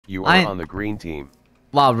You are on the green team.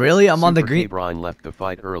 Wow, really? I'm on the green. Brian left the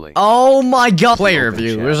fight early. Oh my god. Player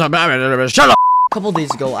view. Shut up. A couple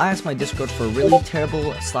days ago, I asked my Discord for really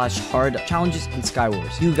terrible / hard challenges in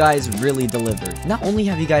Skywars. You guys really delivered. Not only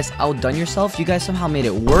have you guys outdone yourself, you guys somehow made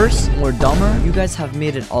it worse, more dumber. You guys have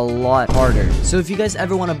made it a lot harder. So if you guys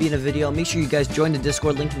ever want to be in a video, make sure you guys join the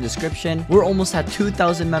Discord link in the description. We're almost at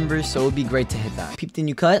 2,000 members, so it would be great to hit that. Peep the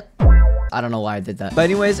new cut? I don't know why I did that. But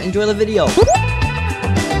anyways, enjoy the video.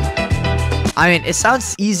 I mean, it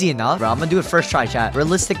sounds easy enough, bro. I'm gonna do it first try, chat.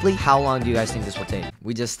 Realistically, how long do you guys think this will take?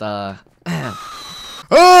 We just,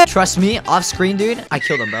 Trust me, off screen, dude, I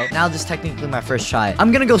killed him, bro. Now this is technically my first try.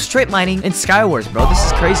 I'm gonna go straight mining in Skywars, bro. This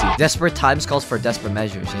is crazy. Desperate times calls for desperate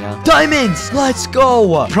measures, you know? Diamonds! Let's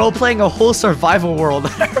go! Bro, playing a whole survival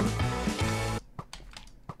world.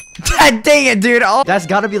 Dang it, dude. Oh, that's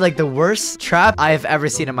gotta be like the worst trap I have ever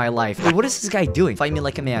seen in my life. Wait, what is this guy doing? Fight me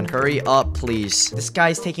like a man. Hurry up, please. This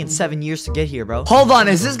guy's taking 7 years to get here, bro. Hold on,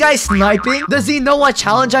 is this guy sniping? Does he know what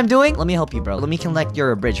challenge I'm doing? Let me help you, bro. Let me connect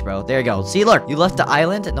your bridge, bro. There you go. See, look, you left the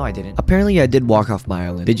island. No, I didn't. Apparently, I did walk off my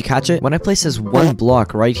island. Did you catch it? When I place this one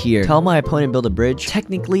block right here, tell my opponent build a bridge.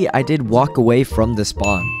 Technically, I did walk away from the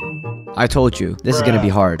spawn. I told you, this is gonna be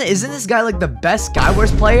hard. Isn't this guy like the best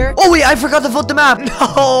Skywars player? Oh wait, I forgot to vote the map.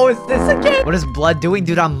 No, is this again? What is Blood doing?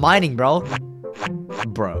 Dude, I'm mining, bro.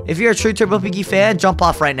 Bro. If you're a true turbopiggy fan, jump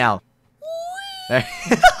off right now. There.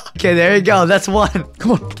 Okay, there you go. That's one.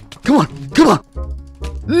 Come on. Come on. Come on.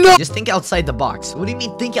 No! Just think outside the box. What do you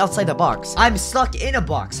mean think outside the box? I'm stuck in a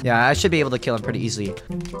box. Yeah, I should be able to kill him pretty easily.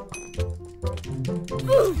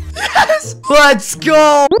 Yes! Let's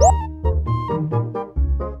go!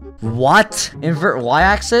 What? Invert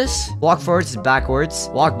y-axis? Walk forwards is backwards.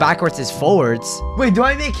 Walk backwards is forwards. Wait, do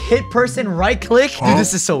I make hit person right click? Dude,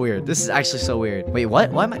 this is so weird. This is actually so weird. Wait,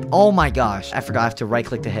 what? Why am I? Oh my gosh. I forgot I have to right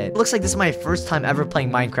click to hit. It looks like this is my first time ever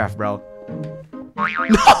playing Minecraft, bro. No!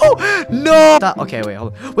 No! Okay, wait,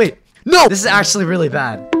 hold on. Wait. No! This is actually really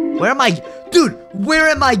bad. Where am I? Dude, where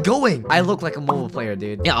am I going? I look like a mobile player,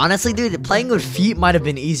 dude. Yeah, honestly, dude, playing with feet might have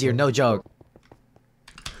been easier. No joke.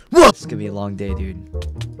 Whoa! This is gonna be a long day, dude.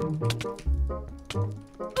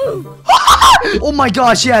 Oh my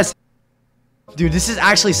gosh, yes! Dude, this is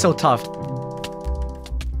actually so tough.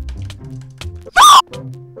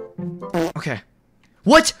 Okay.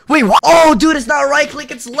 What? Wait, what? Oh, dude, it's not right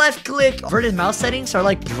click, it's left click. Inverted mouse settings are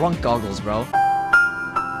like drunk goggles, bro.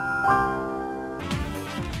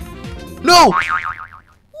 No!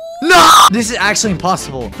 No! This is actually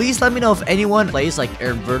impossible. Please let me know if anyone plays like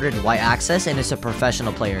inverted y-axis and is a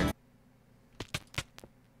professional player.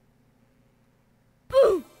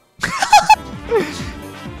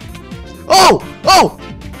 Oh! Oh!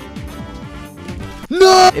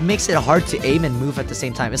 No! It makes it hard to aim and move at the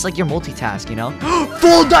same time. It's like you're multitask, you know?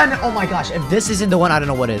 Full diamond! Oh my gosh, if this isn't the one, I don't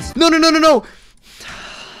know what is. No, no, no, no, no!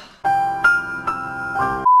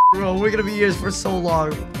 Bro, we're gonna be here for so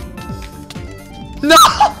long. No!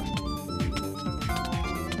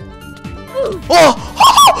 Oh!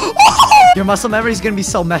 Your muscle memory is gonna be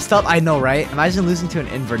so messed up. I know, right? Imagine losing to an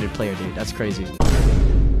inverted player, dude. That's crazy.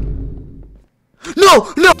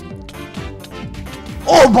 No! No!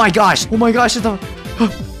 Oh my gosh! Oh my gosh! Oh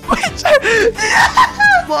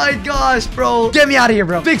my gosh, bro! Get me out of here,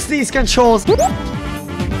 bro! Fix these controls! Chat,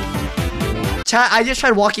 I just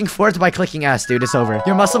tried walking forward by clicking S, dude. It's over.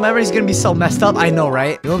 Your muscle memory is gonna be so messed up. I know,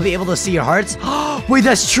 right? You won't be able to see your hearts. Wait,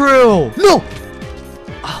 that's true! No!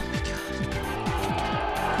 Oh my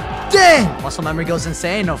god. Dang! Muscle memory goes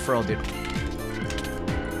insane. No, for real, dude.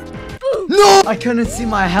 No! I couldn't see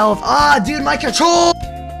my health. Ah, dude, my control!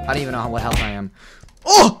 I don't even know what health I am.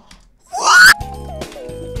 Oh! What?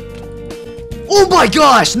 Oh my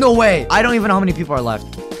gosh! No way! I don't even know how many people are left.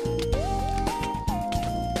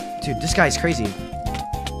 Dude, this guy's crazy.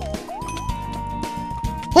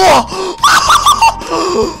 Oh!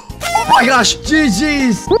 Oh my gosh!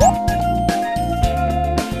 GG's!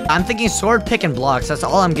 I'm thinking sword, pick, and blocks. That's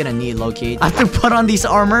all I'm gonna need, low-key. I have to put on these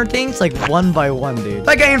armor things like one by one, dude.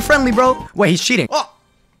 That guy ain't friendly, bro. Wait, he's cheating. Oh!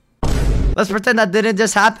 Let's pretend that didn't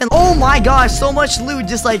just happen. Oh my gosh, so much loot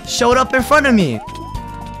just like showed up in front of me.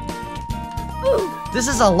 This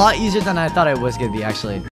is a lot easier than I thought it was gonna be,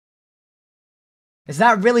 actually. Is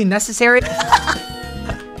that really necessary?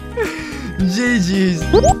 GG's.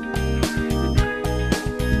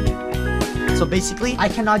 So basically, I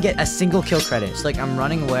cannot get a single kill credit. It's like I'm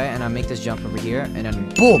running away and I make this jump over here and then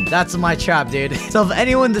boom, that's my trap, dude. So if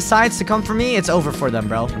anyone decides to come for me, it's over for them,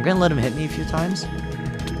 bro. I'm gonna let him hit me a few times.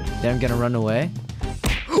 Then I'm gonna run away.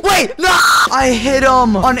 Wait, no! I hit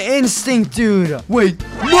him on instinct, dude. Wait,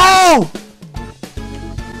 no!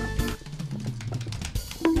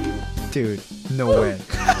 Dude, No way.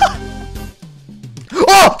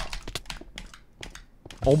 Oh!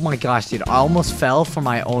 Oh my gosh, dude. I almost fell for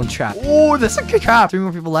my own trap. Oh, that's a good trap. 3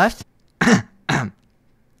 more people left.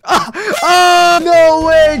 Oh, no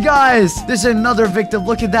way, guys. There's another victim.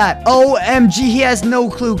 Look at that. OMG, he has no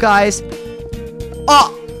clue, guys.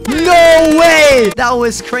 Oh, no way. That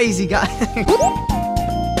was crazy, guys.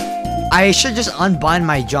 I should just unbind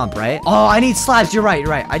my jump, right? Oh, I need slabs. You're right, you're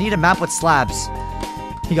right. I need a map with slabs.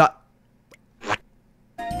 He got... What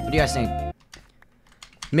do you guys think?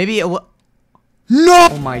 Maybe it will... No!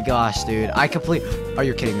 Oh my gosh, dude. I complete... Are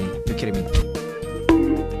you kidding me? You're kidding me.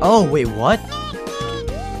 Oh, wait, what?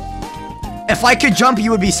 If I could jump,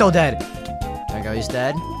 you would be so dead. There you go, he's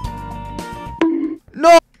dead.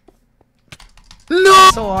 No! No!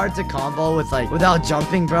 So hard to combo with, like, without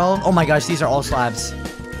jumping, bro. Oh my gosh, these are all slabs.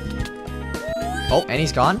 Oh, and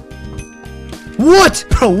he's gone. What?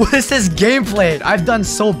 Bro, what is this gameplay? I've done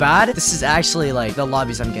so bad. This is actually, like, the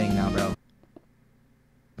lobbies I'm getting now, bro.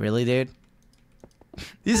 Really, dude?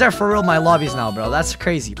 These are for real my lobbies now, bro. That's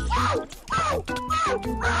crazy.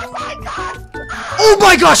 Oh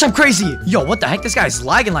my gosh, I'm crazy. Yo, what the heck? This guy's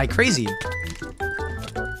lagging like crazy. No!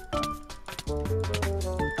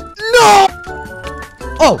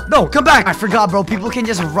 Oh, no, come back. I forgot, bro. People can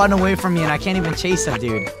just run away from me and I can't even chase them,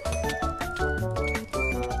 dude.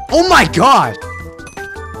 Oh my god.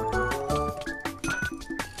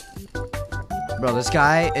 Bro, this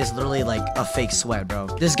guy is literally like a fake sweat, bro.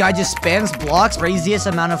 This guy just spams blocks, craziest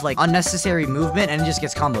amount of like unnecessary movement, and just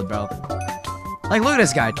gets comboed, bro. Like, look at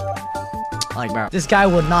this guy. Like, bro, this guy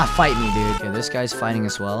would not fight me, dude. Okay, this guy's fighting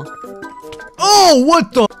as well. Oh,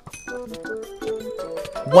 what the?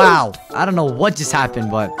 Wow. I don't know what just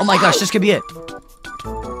happened, but... Oh my gosh, this could be it.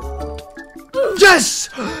 Yes!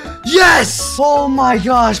 Yes! Oh my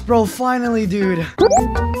gosh, bro. Finally, dude.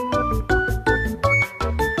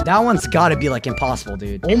 That one's gotta be, like, impossible,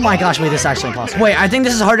 dude. Oh my gosh, wait, this is actually impossible. Wait, I think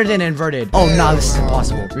this is harder than inverted. Oh, no, this is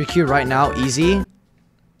impossible. Requeue right now, easy.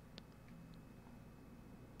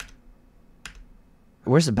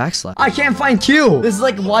 Where's the backslash? I can't find Q. This is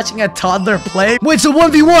like watching a toddler play. Wait, it's a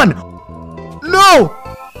 1v1. No!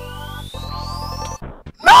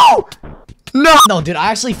 No! No! No, dude, I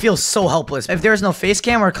actually feel so helpless. If there's no face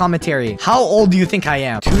cam or commentary, how old do you think I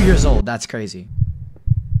am? 2 years old. That's crazy.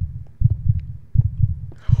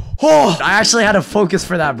 Oh, I actually had to focus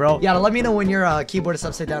for that, bro. Yeah, let me know when your keyboard is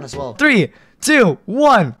upside down as well. 3, 2,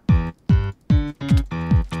 1.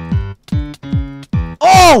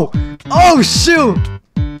 Oh! Oh, shoot!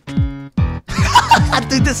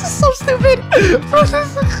 Dude, this is so stupid! Bro, this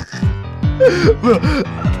is... Bro.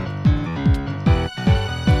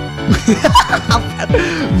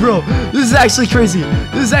 Bro, this is actually crazy.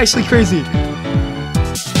 This is actually crazy.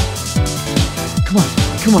 Come on,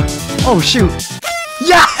 come on. Oh, shoot.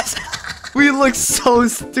 Yes! We look so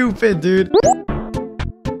stupid, dude.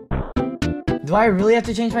 Do I really have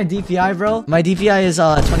to change my DPI, bro? My DPI is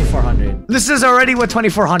 2400. This is already what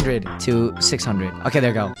 2400 to 600. Okay, there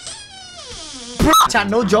you go. Bro, chat,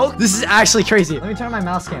 no joke. This is actually crazy. Let me turn on my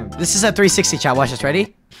mouse cam. This is at 360, chat. Watch this.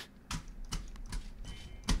 Ready?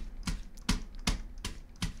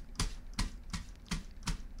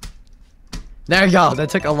 There you go. That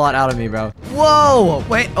took a lot out of me, bro. Whoa.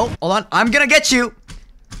 Wait. Oh, hold on. I'm gonna get you.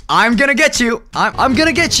 I'm gonna get you. I'm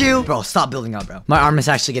gonna get you. Bro, stop building up, bro. My arm is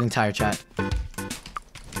actually getting tired, chat. Bro!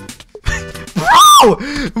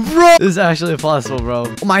 Bro! This is actually impossible, bro.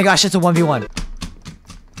 Oh my gosh, it's a 1v1.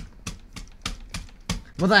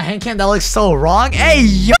 With that hand cam, that looks so wrong. Hey,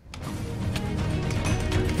 yo!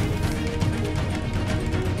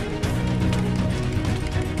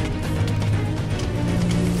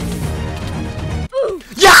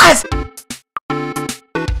 Yes!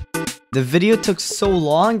 The video took so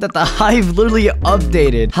long that the Hive literally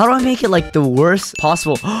updated. How do I make it like the worst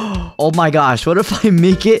possible? Oh my gosh, what if I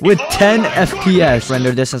make it with 10 FPS?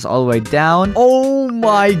 Render distance all the way down. Oh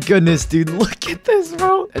my goodness, dude. Look at this,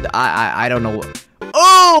 bro. I don't know what.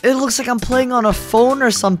 Oh! It looks like I'm playing on a phone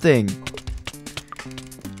or something.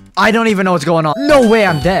 I don't even know what's going on. No way,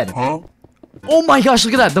 I'm dead. Huh? Oh my gosh,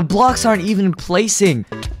 look at that. The blocks aren't even placing.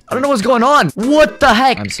 I don't know what's going on. What the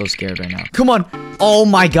heck? I'm so scared right now. Come on. Oh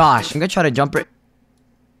my gosh. I'm gonna try to jump it.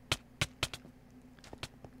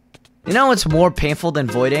 You know what's more painful than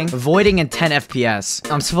voiding? Voiding in 10 FPS.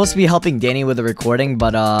 I'm supposed to be helping Danny with the recording,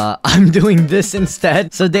 but I'm doing this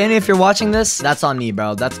instead. So Danny, if you're watching this, that's on me,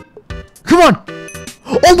 bro. That's... Come on.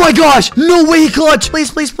 Oh my gosh. No way he clutched.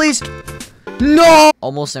 Please, please, please. No.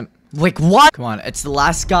 Almost in... Like, what? Come on. It's the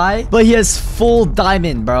last guy, but he has full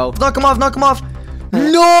diamond, bro. Knock him off. Knock him off.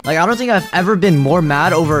 No! Like, I don't think I've ever been more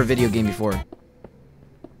mad over a video game before.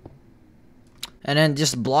 And then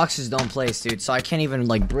just blocks just don't place, dude. So I can't even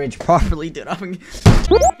like bridge properly, dude.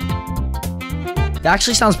 That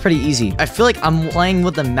actually sounds pretty easy. I feel like I'm playing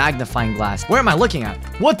with the magnifying glass. Where am I looking at?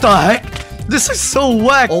 What the heck? This is so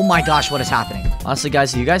whack. Oh my gosh, what is happening? Honestly,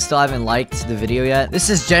 guys, if you guys still haven't liked the video yet, this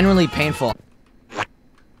is genuinely painful.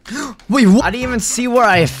 Wait, what? I didn't even see where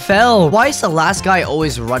I fell. Why is the last guy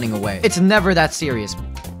always running away? It's never that serious.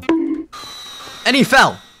 And he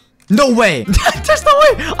fell. No way. There's no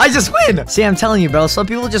way. I just win. See, I'm telling you, bro. Some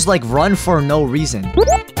people just like run for no reason.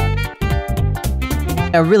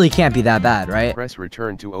 It really can't be that bad, right? Press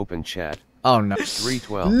return to open chat. Oh no.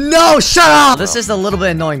 312. No, shut up! This is a little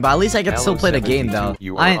bit annoying, but at least I can still play the game though.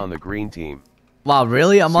 You are on the green team. Wow,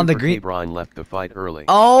 really? I'm on the green. Cabron left the fight early.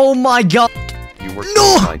 Oh my god. You were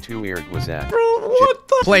killed by 2 eared was at. Bro, what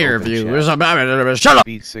the player view? Shut up.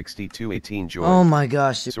 Beat 6218 joined. Oh my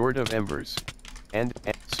gosh. Sword of Embers. And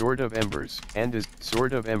Sword of Embers. And is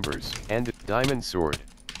Sword of Embers. And Diamond Sword.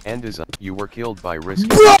 And as you were killed by risk.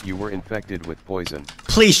 You were infected with poison.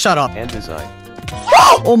 Please shut up. And as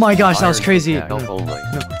oh my gosh, that was crazy. No.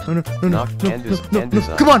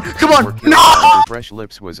 Come on. No! Fresh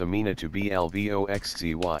Lips was Amina to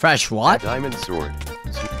BLVOXCY. Fresh what? Diamond Sword.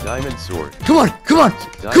 Diamond Sword. Come on.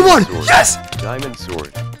 Sword. Yes! Diamond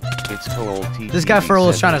Sword. It's cold. This guy for real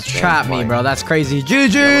is trying to trap me, bro. That's crazy.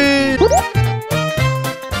 GG!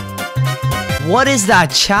 What is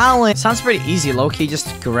that challenge? Sounds pretty easy, low-key,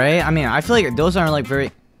 just gray. I mean, I feel like those aren't like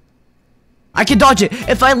very... I can dodge it.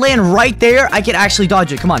 If I land right there, I can actually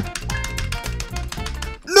dodge it. Come on.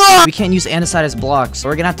 No! We can't use andesite as blocks. So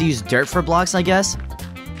we're gonna have to use dirt for blocks, I guess.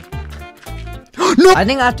 No! I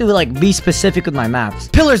think I have to like be specific with my maps.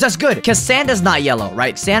 Pillars, that's good. Because sand is not yellow,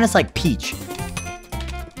 right? Sand is like peach.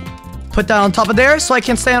 Put that on top of there so I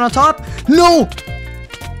can stand on top. No!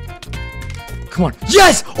 Come on.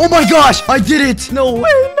 Yes! Oh my gosh! I did it! No way!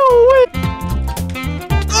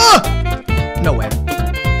 No way.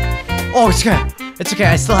 Oh, it's okay. It's okay.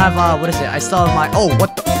 I still have, what is it? I still have my... Oh,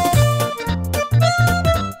 what the...